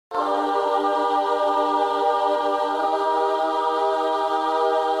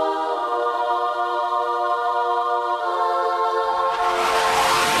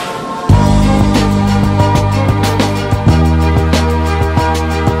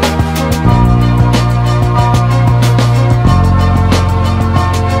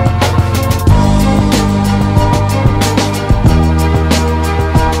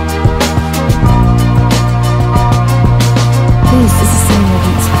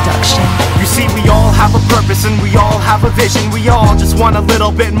have a purpose and we all have a vision. We all just want a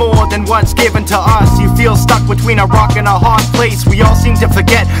little bit more than what's given to us. You feel stuck between a rock and a hard place. We all seem to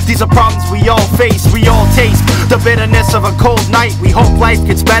forget these are problems we all face. We all taste the bitterness of a cold night. We hope life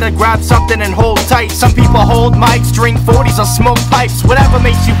gets better, grab something and hold tight. Some people hold mics, drink 40s or smoke pipes. Whatever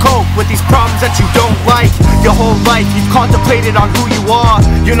makes you cope with these problems that you don't like. Your whole life you've contemplated on who you are.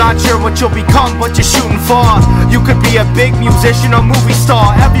 You're not sure what you'll become, what you're shooting for. You could be a big musician or movie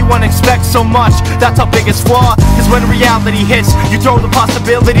star. Everyone expects so much, that's our biggest flaw. Cause when reality hits, you throw the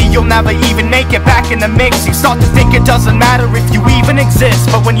possibility you'll never even make it back in the mix. You start to think it doesn't matter if you even exist.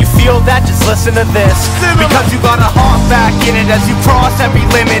 But when you feel that, just listen to this. Because you got a heart back in it as you cross every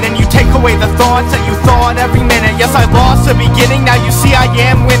limit, and you take away the thoughts that you thought every minute. Yes, I lost the beginning, now you see I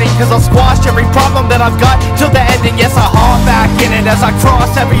am winning. Cause I'll squash every problem that I've got till the ending. Yes, I heart back in it as I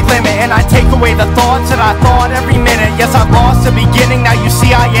cross every limit, and I take away the thoughts that I thought every minute. Yes, I lost the beginning, now you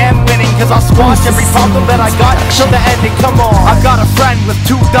see I am winning. Cause I'll squash every problem that I got till the ending, come on. I've got a friend with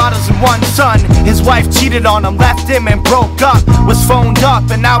 2 daughters and 1 son. His wife cheated on him, left him and broke up. Was phoned up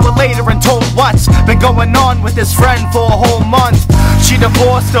an hour later and told what's been going on with his friend for a whole month. She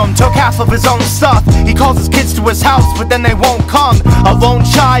divorced him, took half of his own stuff. He calls his kids to his house, but then they won't come. A lone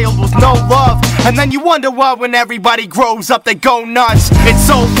child with no love. And then you wonder why when everybody grows up they go nuts. It's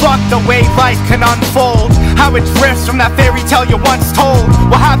so fucked the way life can unfold. How it drifts from that fairy tale you once told.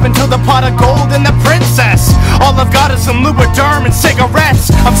 What happened to the pot of gold and the princess? All I've got is some Lubriderm and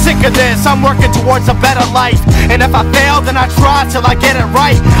cigarettes. I'm sick of this, I'm working towards a better life. And if I fail, then I try till I get it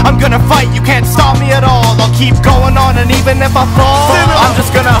right. I'm gonna fight, you can't stop me at all. I'll keep going on, and even if I fall, I'm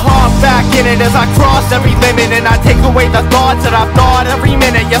just gonna hop back in it as I cross every limit, and I take away the thoughts that I've thought every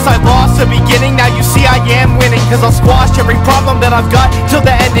minute. Yes, I lost the beginning, now you see I am winning. Cause I'll squash every problem that I've got till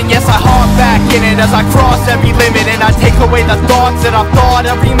the ending. Yes, I hop back in it as I cross every limit, and I take away the thoughts that I've thought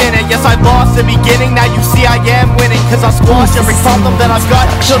every minute. Yes, I lost the beginning, now you see I am winning. Cause I'll squash every problem that I've got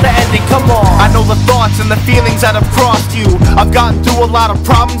till the ending, come on. I know the thoughts and the feelings that have crossed you. I've gotten through a lot of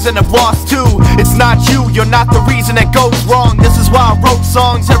problems and have lost too. It's not you, you're not the reason it goes wrong. This is why I wrote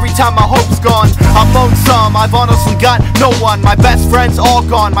songs every time my hope's gone. I'm lonesome, I've honestly got no one. My best friend's all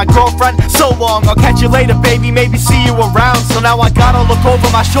gone, my girlfriend so long. I'll catch you later baby, maybe see you around. So now I gotta look over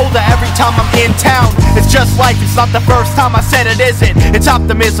my shoulder every time I'm in town. It's just life, it's not the first time I said it isn't. It's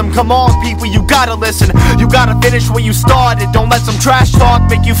optimism, come on people, you gotta listen. You gotta finish where you started. Don't let some trash talk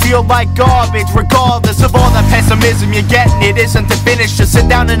make you feel like garbage. Regardless of all that pessimism you're getting, it isn't the finish. Just sit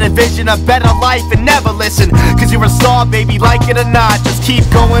down and envision a better life and never listen. Cause you're a star baby, like it or not. Just keep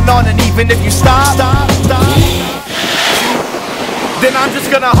going on, and even if you stop, then I'm just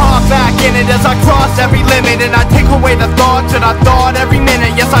gonna hop back in it as I cross every limit, and I take away the thoughts that I thought every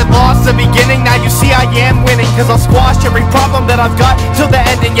minute. Yes, I lost the beginning, now you see I am winning. Cause I'll squash every problem that I've got till the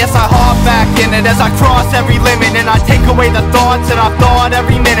ending. Yes, I hop back in it as I cross every limit, and I take away the thoughts that I thought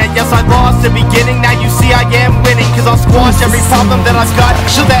every minute. Yes, I lost the beginning, now you see I am winning. Cause I'll squash every problem that I've got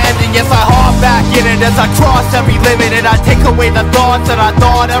till the ending. Yes, I hop back in it as I cross every limit, and I take away the thoughts that I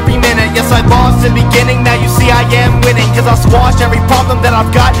thought every minute. Yes, I lost the beginning, now you see I am winning. Cause I'll squash every problem that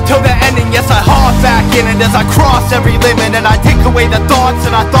I've got till the ending. Yes, I hop back in it as I cross every limit, and I take away the thoughts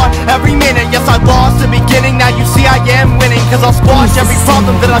that I thought every minute. Yes, I lost the beginning, now you see I am winning. Cause I'll squash every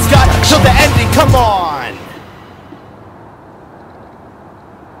problem that I've got till the ending, come on.